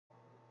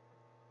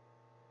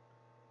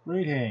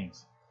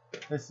Greetings.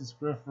 This is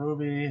Griff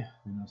Ruby,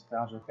 the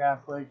Nostalgia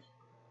Catholic,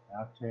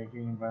 now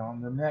taking on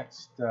the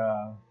next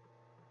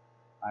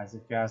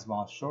Isaac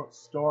Asimov short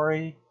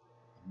story,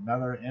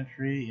 another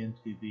entry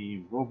into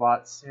the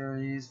robot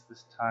series,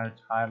 this time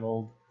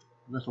titled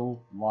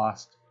Little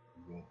Lost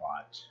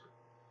Robot.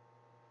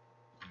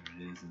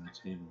 Here it is in the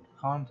table of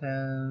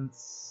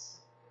contents.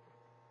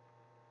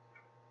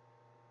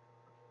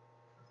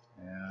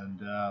 And,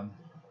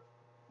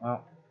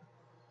 well,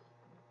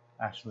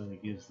 actually,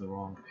 it gives the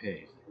wrong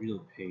page. The real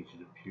page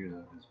should appear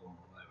that is 111,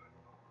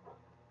 not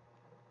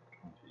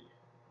 120.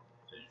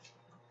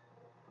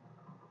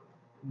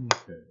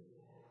 Okay.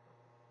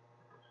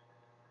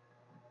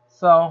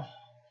 So,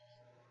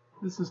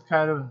 this is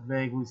kind of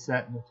vaguely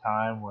set in a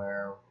time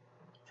where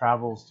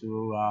travels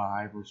to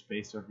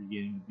hyperspace are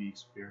beginning to be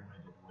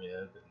experimented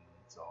with, and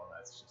so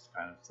that's just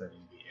kind of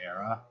setting the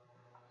era.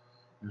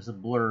 There's a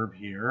blurb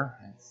here.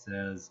 It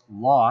says,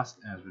 "Lost,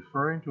 as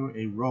referring to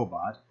a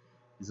robot,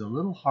 is a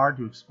little hard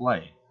to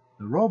explain.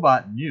 The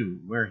robot knew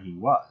where he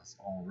was,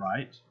 all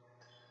right,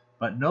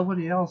 but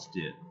nobody else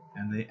did,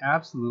 and they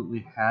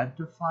absolutely had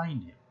to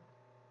find him."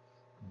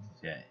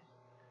 Okay.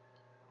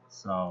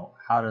 So,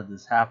 how did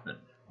this happen?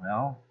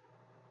 Well,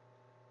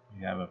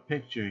 we have a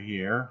picture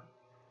here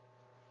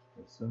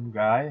of some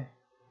guy,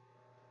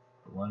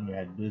 the one who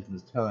had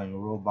business telling a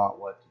robot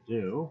what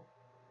to do,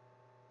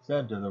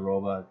 said to the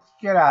robot,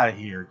 "Get out of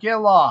here, get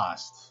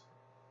lost."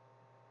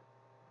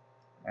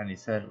 And he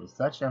said it with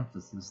such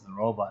emphasis the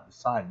robot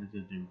decided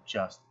to do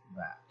just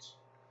that.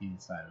 He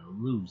decided to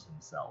lose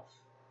himself.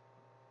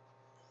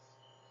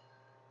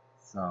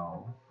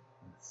 So,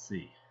 let's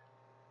see.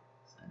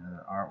 Is that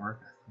another artwork?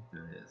 I think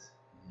there is.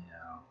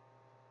 Yeah.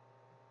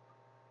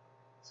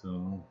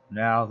 So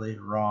now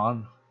later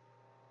on,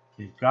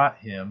 they've got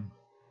him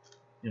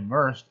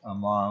immersed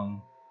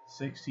among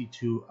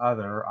 62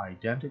 other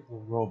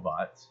identical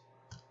robots.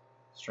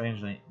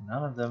 Strangely,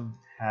 none of them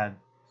had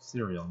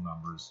serial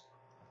numbers.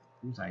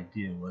 Whose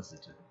idea was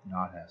it to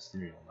not have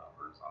serial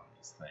numbers on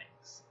these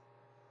things?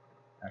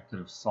 That could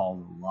have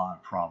solved a lot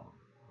of problems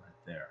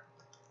right there.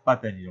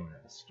 But then you don't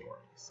have a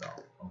story, so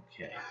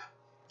okay.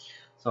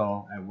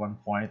 So at one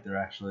point they're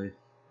actually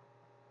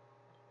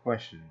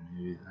questioning,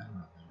 maybe, I don't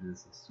know, maybe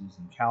this is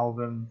Susan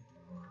Calvin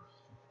or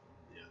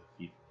the other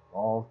people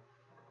involved,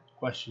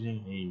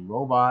 questioning a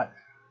robot,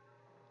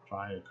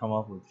 trying to come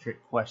up with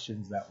trick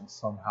questions that will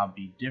somehow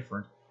be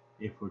different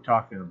if we're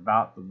talking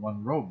about the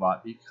one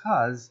robot,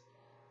 because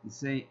you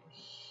see,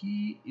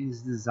 he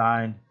is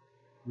designed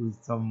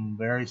with some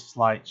very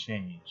slight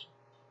change.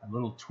 A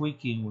little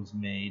tweaking was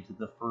made to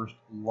the first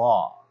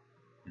law.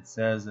 It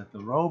says that the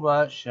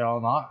robot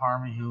shall not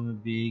harm a human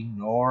being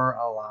nor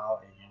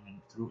allow a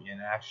human, through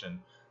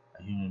inaction,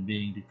 a human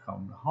being to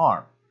come to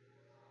harm.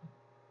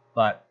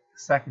 But the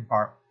second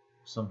part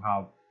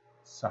somehow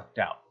sucked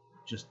out.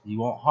 Just, he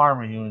won't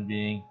harm a human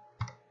being,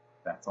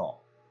 that's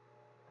all.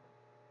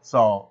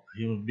 So a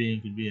human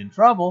being could be in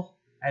trouble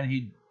and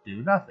he'd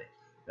do nothing.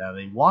 Now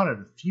they wanted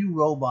a few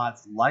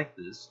robots like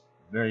this,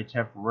 very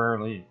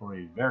temporarily and for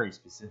a very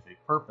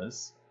specific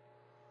purpose,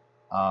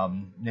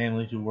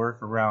 namely to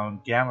work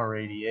around gamma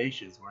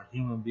radiations where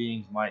human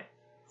beings might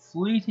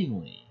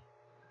fleetingly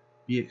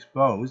be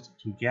exposed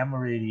to gamma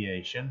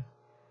radiation,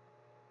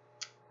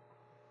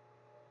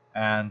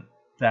 and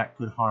that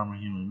could harm a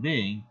human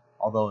being,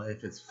 although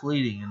if it's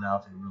fleeting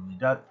enough it really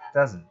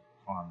doesn't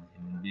harm the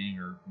human being,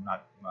 or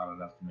not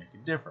enough to make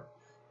a difference.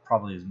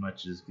 Probably as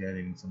much as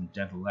getting some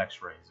dental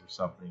x-rays or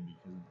something,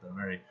 because of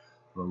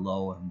the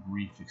low and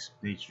brief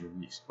nature of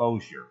the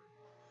exposure.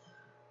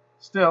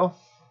 Still,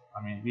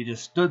 I mean, if you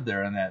just stood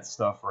there in that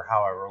stuff for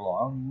however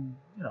long,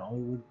 it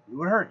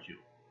would hurt you.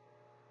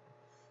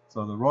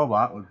 So the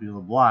robot would feel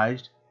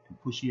obliged to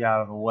push you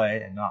out of the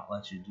way and not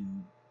let you do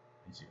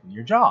basically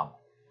your job.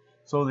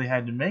 So they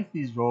had to make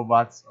these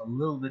robots a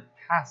little bit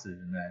passive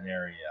in that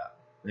area.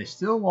 They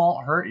still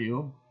won't hurt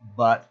you,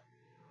 but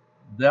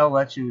they'll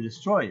let you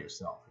destroy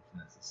yourself if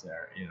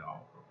necessary,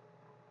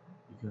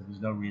 because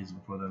there's no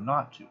reason for them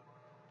not to.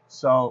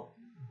 So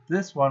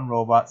this one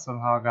robot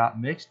somehow got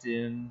mixed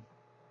in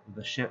with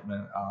a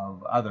shipment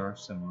of other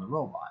similar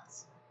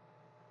robots.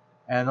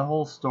 And the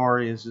whole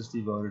story is just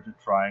devoted to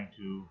trying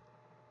to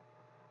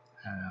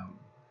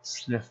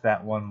sniff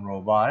that one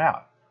robot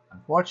out.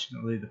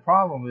 Unfortunately, the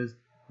problem is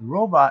the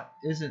robot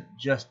isn't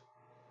just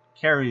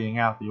carrying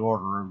out the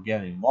order of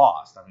getting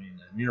lost. I mean,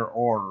 the mere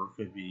order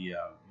could be,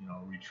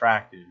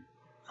 retracted,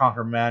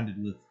 countermanded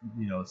with,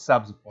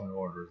 subsequent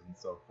orders and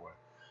so forth.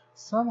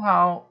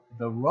 Somehow,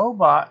 the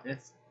robot,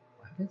 it's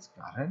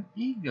got an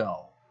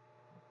ego.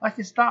 Like,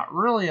 it's not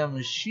really a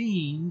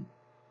machine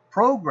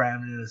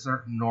programmed in a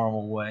certain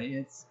normal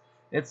way.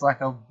 It's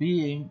like a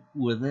being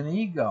with an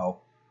ego,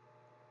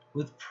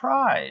 with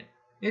pride.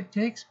 It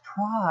takes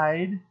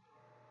pride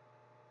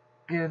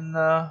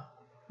in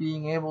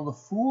being able to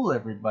fool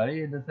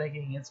everybody into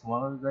thinking it's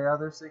one of the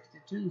other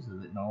 62, so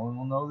that no one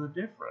will know the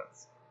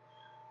difference.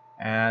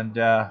 And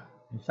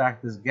in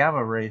fact, this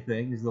gamma ray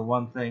thing is the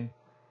one thing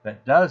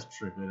that does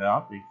trip it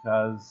out,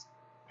 because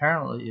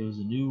apparently it was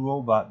a new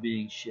robot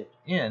being shipped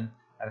in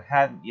and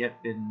hadn't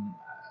yet been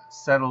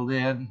settled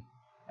in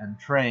and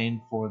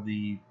trained for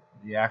the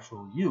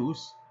actual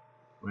use,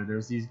 where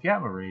there's these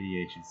gamma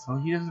radiations. So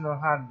he doesn't know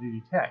how to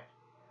detect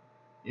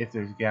if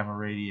there's gamma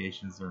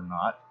radiations or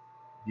not.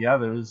 The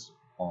others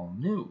all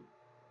knew.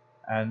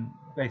 And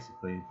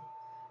basically,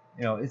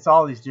 it's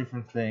all these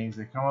different things.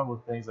 They come up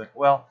with things like,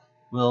 well,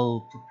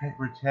 we'll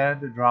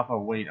pretend to drop a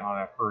weight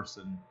on a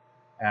person.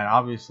 And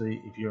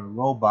obviously, if you're a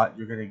robot,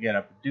 you're going to get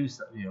up and do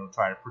something,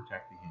 try to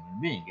protect the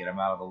human being. Get them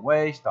out of the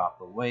way, stop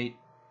the weight,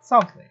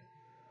 something,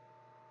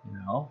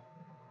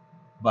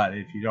 But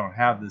if you don't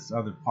have this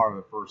other part of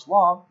the first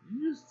law,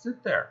 you just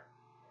sit there.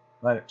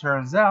 But it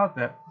turns out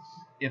that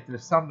if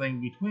there's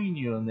something between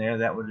you and there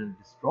that would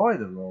destroy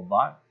the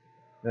robot,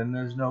 then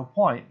there's no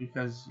point,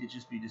 because you'd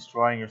just be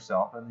destroying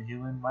yourself and the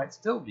human might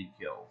still be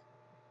killed.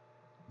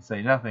 To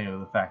say nothing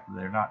of the fact that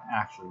they're not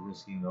actually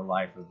risking the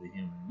life of the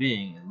human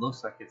being. It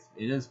looks like it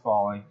is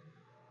falling,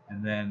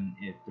 and then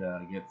it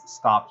gets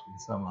stopped in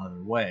some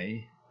other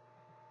way.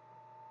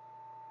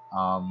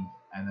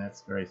 And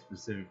that's very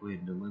specifically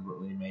and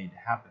deliberately made to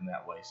happen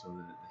that way, so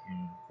that the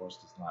human, of course,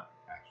 does not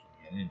actually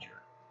get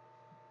injured.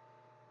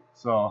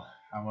 So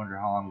I wonder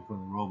how long before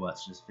the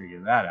robots just figure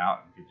that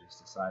out and could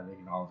just decide they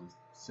can all just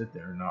sit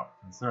there and not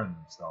concern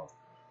themselves.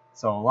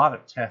 So a lot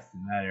of tests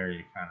in that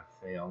area kind of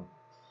failed.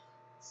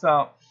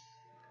 So,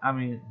 I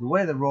mean, the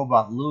way the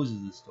robot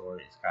loses the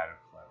story is kind of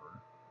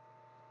clever.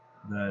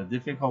 The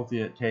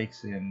difficulty it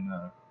takes in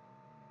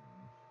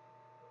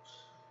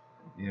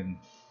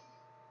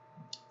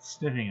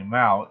sniffing him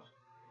out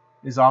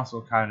is also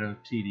kind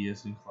of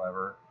tedious and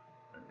clever,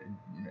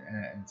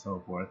 and so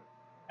forth.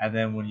 And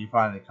then when you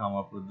finally come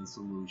up with the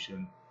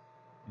solution,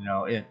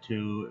 it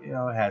too, it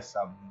has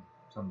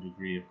some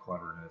degree of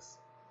cleverness.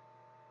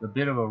 The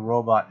bit of a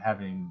robot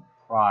having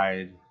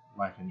pride,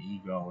 like an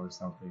ego or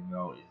something,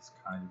 though, is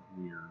kind of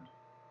weird.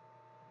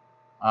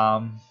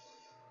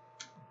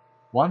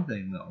 One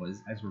thing, though,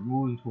 is as we're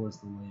moving towards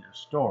the later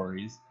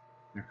stories,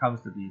 there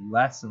comes to be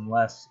less and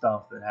less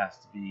stuff that has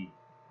to be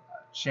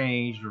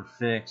changed or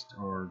fixed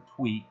or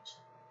tweaked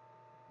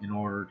in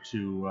order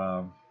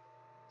to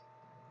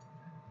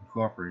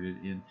incorporate it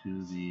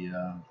into the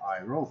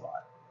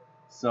iRobot.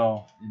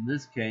 So in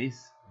this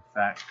case, in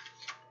fact,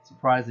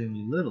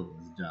 surprisingly little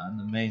is done.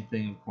 The main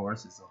thing, of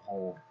course, is a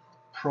whole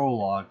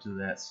prologue to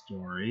that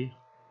story,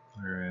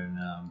 wherein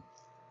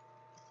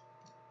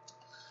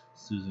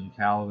Susan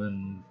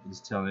Calvin is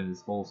telling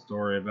this whole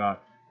story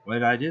about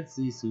when I did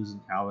see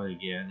Susan Calvin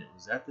again. It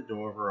was at the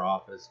door of her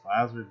office.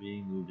 Files were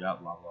being moved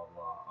out, blah, blah,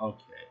 blah.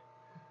 Okay.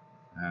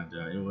 And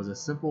it was a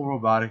simple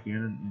robotic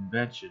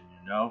invention,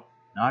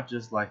 not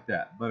just like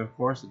that. But of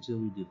course, until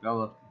we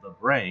developed the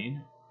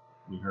brain,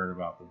 we heard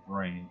about the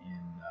brain in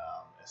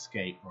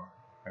Escape, or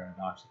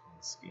Paradoxical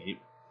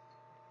Escape.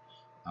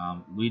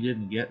 We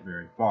didn't get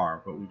very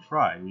far, but we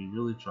tried. We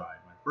really tried.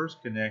 My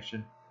first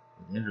connection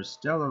with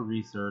interstellar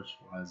research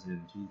was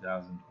in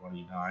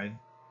 2029,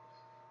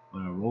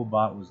 when a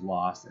robot was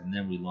lost, and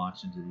then we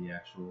launched into the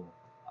actual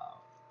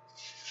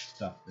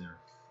stuff there.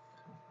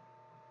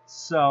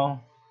 So,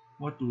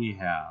 what do we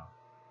have?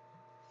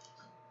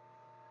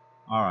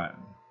 Alright,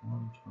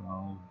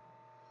 112.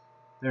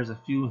 There's a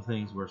few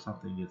things where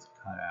something gets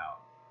cut out.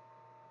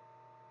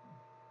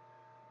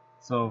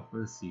 So,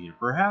 let's see here.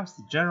 Perhaps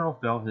the general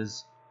felt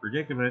his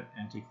predicament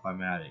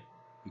anticlimactic.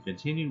 He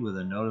continued with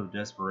a note of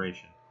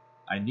desperation.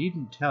 I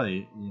needn't tell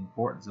you the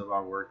importance of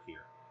our work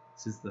here.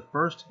 Since the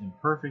first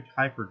imperfect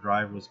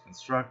hyperdrive was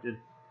constructed,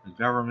 the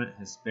government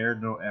has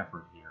spared no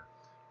effort here.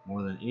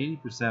 More than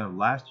 80% of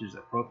last year's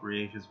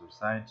appropriations for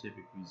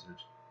scientific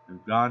research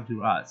have gone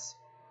to us.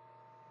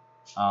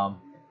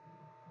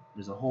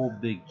 There's a whole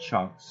big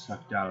chunk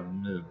sucked out of the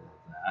middle of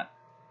that.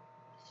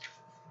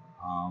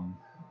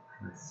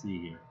 Let's see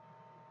here.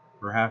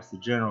 Perhaps the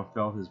general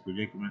felt his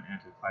predicament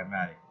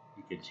anticlimactic.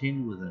 He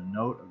continued with a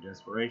note of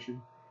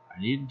desperation. I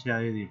needn't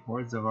tell you the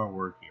importance of our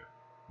work here.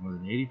 More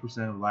than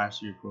 80% of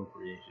last year's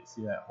appropriations.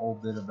 See that whole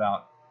bit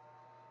about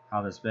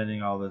how they're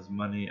spending all this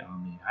money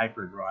on the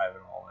hyperdrive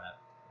and all that?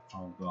 It's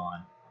all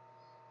gone.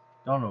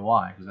 Don't know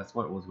why, because that's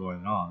what was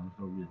going on. There's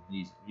no real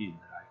reason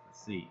that I could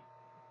see.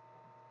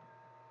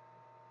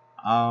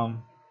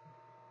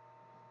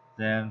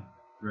 Then,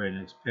 very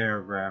next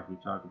paragraph, we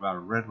talk about a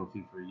rental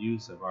fee for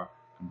use of our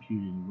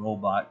computing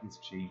robot. It's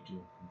changed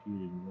to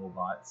computing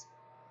robots,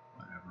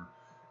 whatever.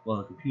 Well,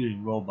 the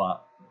computing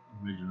robot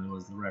originally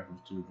was the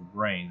reference to the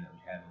brain that we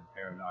had in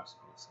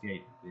Paradoxical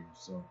Escape. They were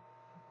so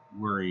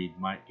worried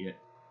might get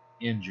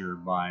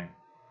injured by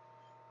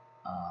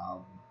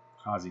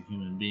causing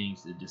human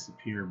beings to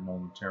disappear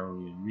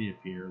momentarily and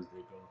reappear as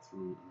they go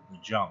through the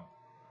jump,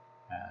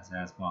 as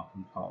Asimov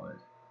would call it.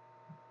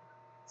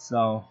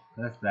 So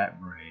that's that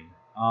brain.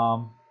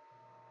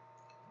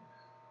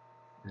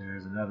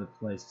 There's another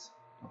place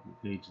a couple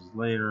pages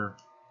later,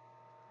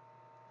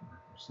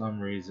 for some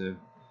reason,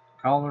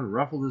 Calvin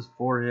ruffled his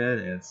forehead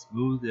and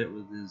smoothed it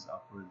with his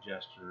upward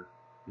gesture.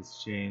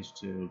 It's changed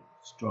to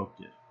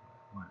stroked it.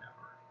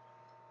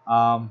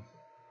 Whatever.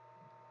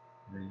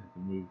 Then you have to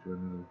move to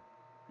another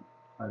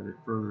quite a bit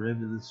further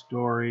into the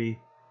story.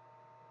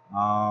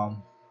 Okay.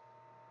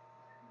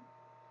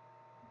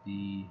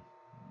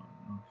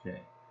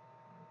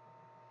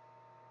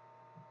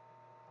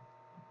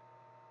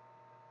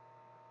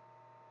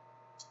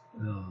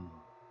 Oh.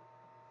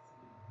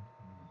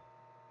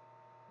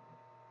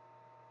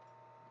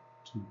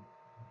 Two.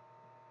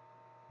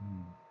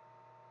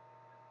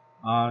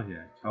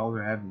 Okay.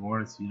 Calder had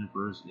born its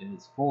universe in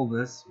its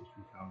fullness, which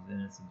becomes in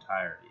its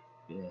entirety.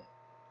 Yeah.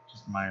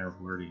 Just minor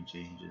wording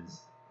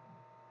changes.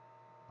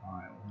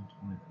 Alright,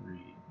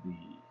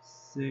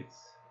 123B6.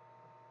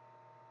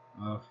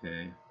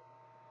 Okay.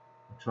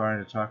 I'm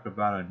trying to talk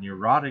about a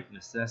neurotic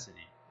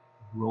necessity.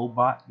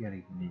 Robot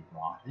getting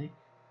neurotic?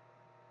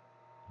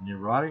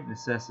 Neurotic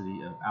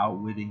necessity of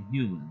outwitting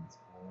humans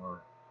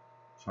or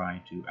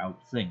trying to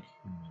outthink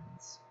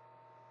humans.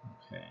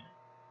 Okay.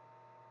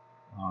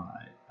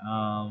 Alright.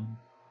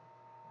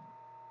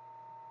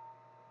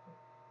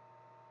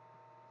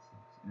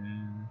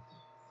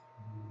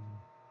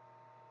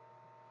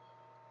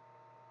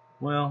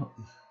 Well,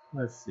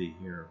 let's see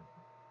here.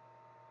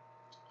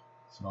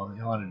 So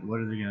they wanted, what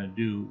are they going to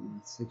do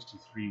with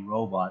 63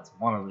 robots,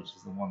 one of which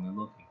is the one they're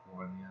looking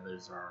for, and the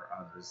others are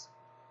others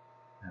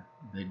that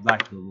they'd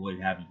like to avoid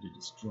having to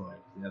destroy.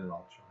 The other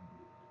alternative would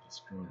be to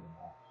destroy them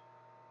all.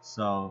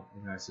 So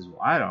the guy says,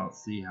 well, I don't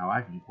see how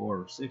I can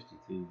quarter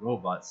 62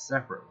 robots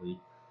separately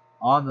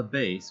on the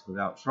base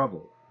without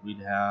trouble.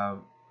 We'd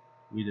have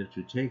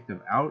to take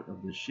them out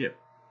of the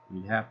ship.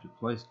 We'd have to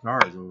place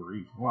guards over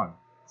each one,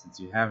 since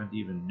you haven't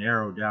even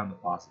narrowed down the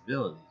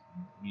possibilities,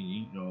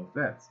 meaning no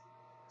offense.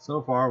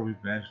 So far,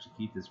 we've managed to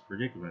keep this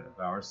predicament of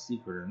ours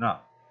secret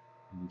enough.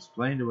 We've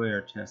explained away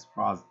our tests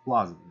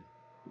plausibly,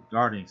 but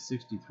guarding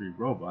 63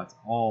 robots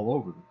all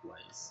over the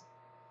place.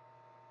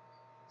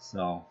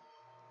 So,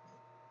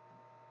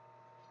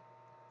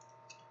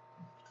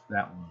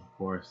 that one, of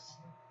course,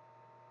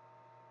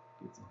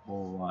 gets a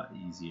whole lot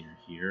easier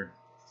here.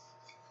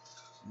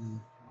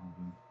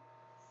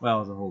 Well,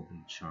 there's a whole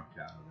big chunk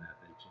out of that.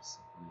 They just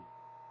simply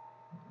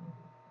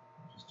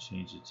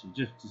change it to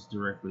just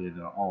directly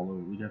into all over.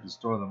 We'd have to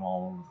store them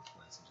all over the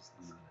place and just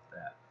leave it at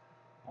that.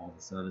 All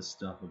this other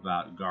stuff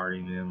about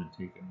guarding them and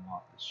taking them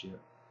off the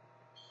ship,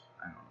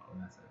 I don't know.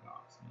 That's a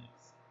box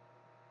mix.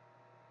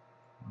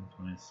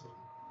 126.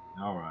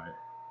 All right.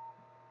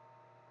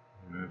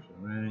 Commercial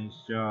landing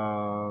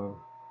job.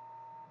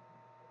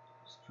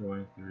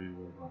 Destroying 3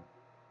 robots.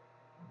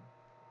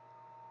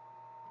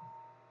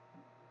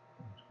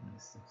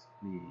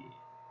 126B.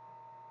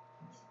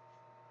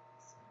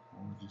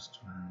 Psychologist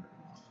turned on.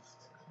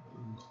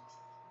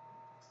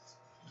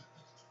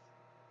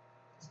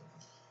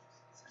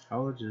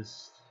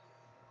 Psychologist.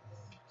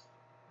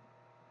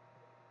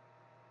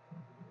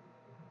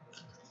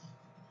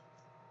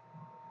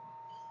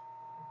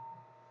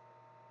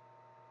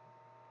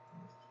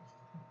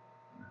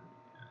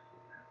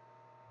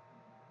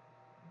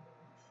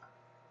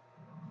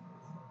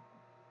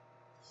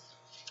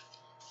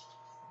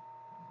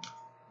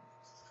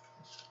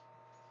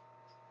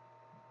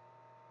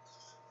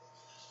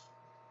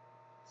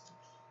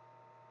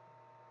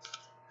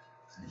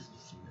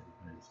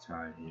 Everybody's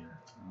tied here.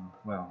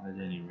 Well, at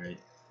any rate,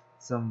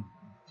 some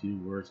few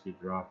words get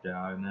dropped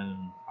out, and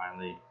then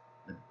finally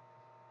the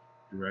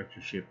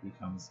directorship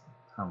becomes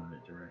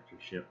permanent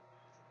directorship.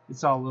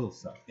 It's all little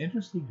stuff.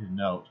 Interesting to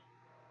note,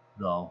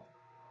 though,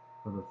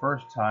 for the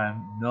first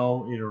time,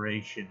 no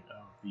iteration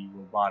of the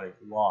robotic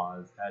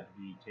laws had to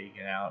be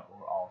taken out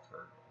or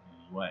altered in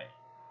any way.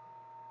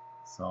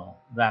 So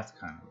that's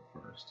kind of a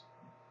first.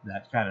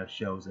 That kind of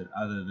shows that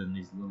other than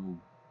these little,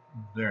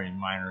 very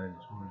minor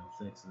editorial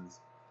fixes,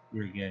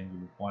 we're getting to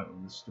the point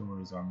where the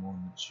stories are more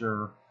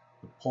mature.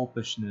 The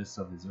pulpishness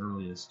of his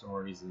earliest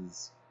stories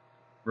is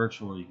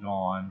virtually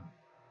gone.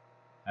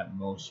 At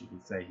most, you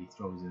could say he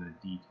throws in a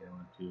detail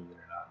or two that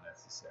are not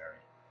necessary.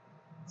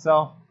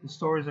 So, the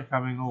stories are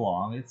coming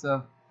along. It's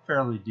a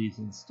fairly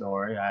decent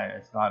story.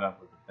 It's not up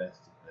with the best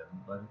of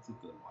them, but it's a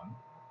good one.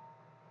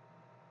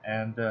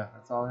 And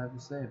that's all I have to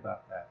say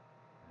about that.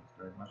 Thanks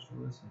very much for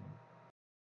listening.